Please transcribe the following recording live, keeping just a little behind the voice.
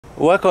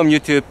Welcome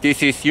YouTube,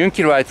 this is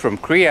Yunki Ride from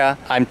Korea.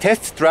 I'm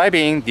test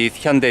driving this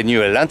Hyundai new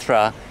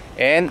Elantra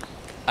and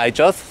I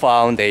just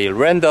found a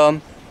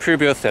random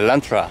previous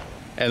Elantra.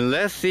 And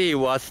let's see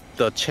what's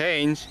the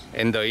change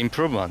and the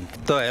improvement.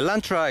 The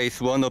Elantra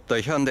is one of the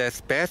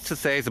Hyundai's best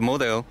sales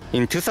model.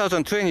 In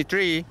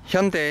 2023,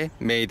 Hyundai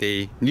made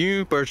a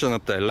new version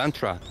of the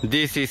Elantra.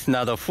 This is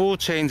not a full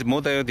change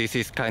model, this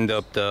is kind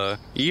of the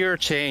year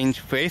change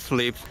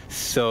facelift.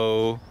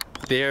 So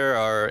there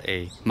are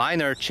a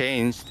minor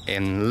change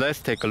and let's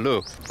take a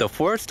look. The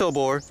first of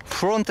all,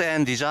 front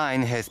end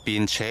design has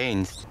been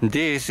changed.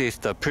 This is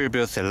the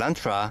previous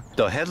Elantra.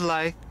 The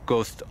headlight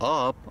goes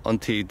up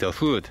until the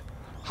hood.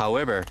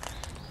 However,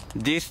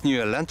 this new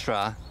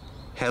Elantra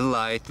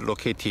headlight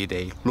located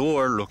a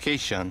lower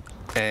location,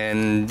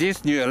 and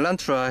this new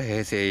Elantra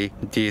has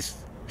this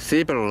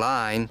silver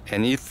line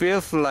and it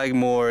feels like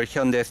more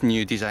Hyundai's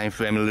new design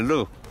family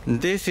look.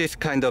 This is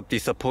kind of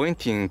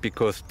disappointing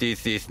because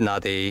this is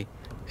not a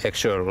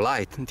actual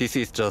light. This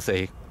is just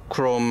a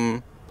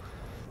chrome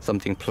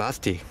something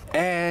plastic.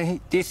 And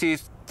this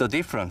is the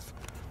difference.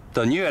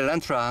 The new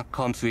Elantra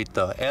comes with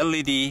the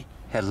LED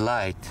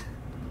headlight.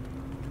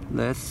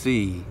 Let's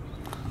see.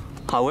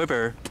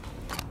 However,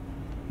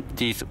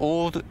 this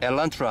old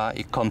Elantra,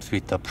 it comes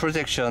with the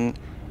projection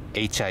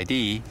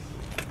HID,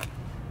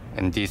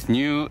 and this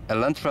new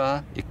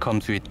Elantra, it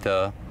comes with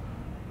the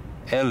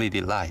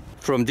LED light.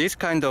 From this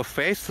kind of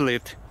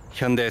facelift,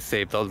 Hyundai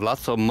saved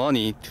lots of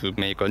money to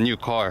make a new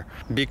car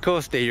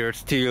because they are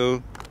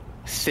still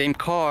same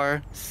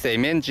car,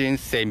 same engine,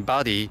 same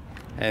body,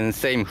 and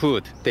same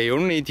hood. They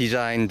only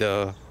designed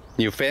the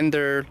new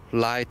fender,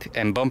 light,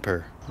 and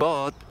bumper.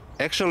 But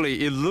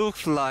actually, it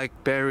looks like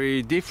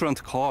very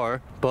different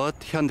car, but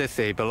Hyundai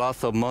saved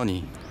lots of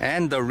money.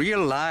 And the rear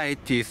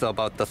light is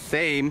about the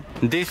same.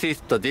 This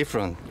is the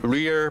different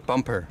rear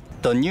bumper.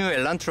 The new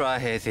Elantra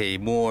has a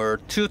more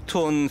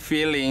two-tone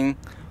feeling,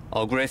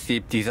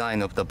 aggressive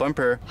design of the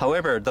bumper.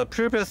 However, the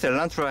previous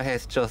Elantra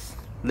has just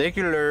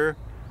regular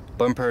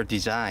bumper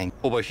design.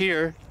 Over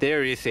here,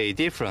 there is a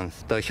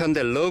difference. The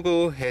Hyundai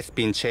logo has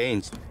been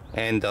changed,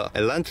 and the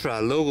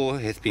Elantra logo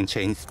has been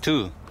changed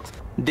too.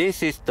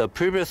 This is the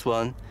previous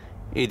one.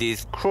 It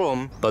is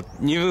chrome,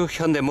 but new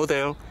Hyundai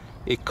model,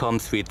 it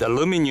comes with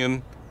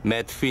aluminum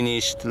matte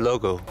finished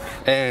logo.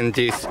 And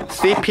this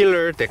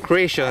C-pillar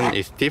decoration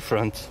is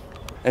different.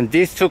 And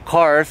these two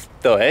cars,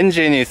 the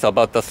engine is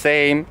about the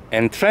same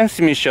and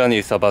transmission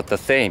is about the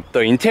same. The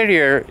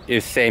interior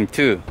is same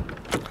too.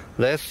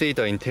 Let's see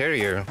the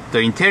interior. The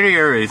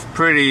interior is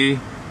pretty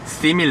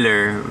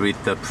similar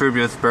with the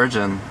previous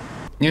version.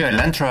 New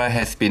Elantra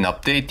has been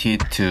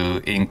updated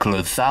to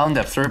include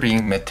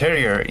sound-absorbing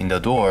material in the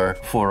door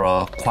for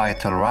a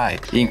quieter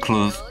ride. It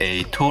includes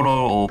a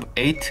total of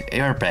 8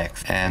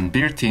 airbags and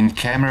built-in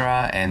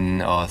camera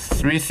and a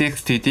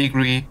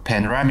 360-degree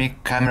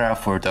panoramic camera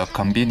for the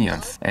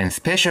convenience, and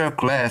special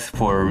glass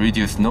for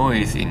reduced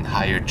noise in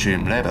higher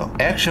trim level.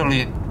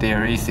 Actually,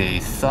 there is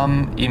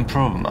some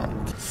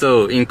improvement.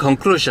 So, in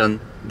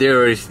conclusion,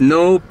 there is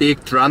no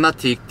big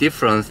dramatic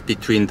difference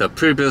between the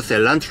previous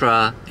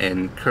Elantra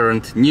and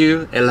current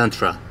new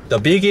Elantra. The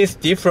biggest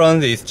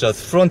difference is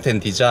just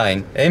front-end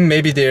design, and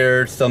maybe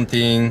there's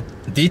something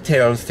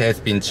details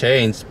has been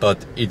changed,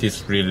 but it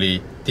is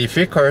really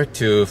difficult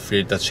to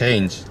feel the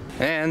change.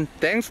 And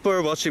thanks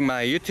for watching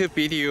my YouTube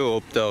video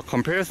of the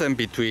comparison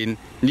between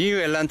new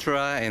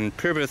Elantra and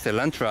previous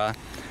Elantra,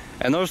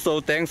 and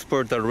also thanks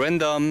for the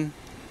random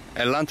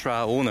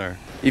Elantra owner.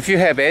 If you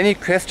have any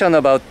question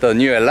about the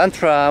new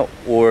Elantra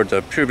or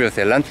the previous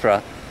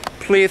Elantra,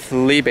 please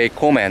leave a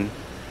comment.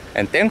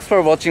 And thanks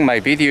for watching my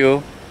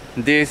video.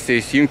 This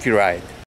is Yunki Ride.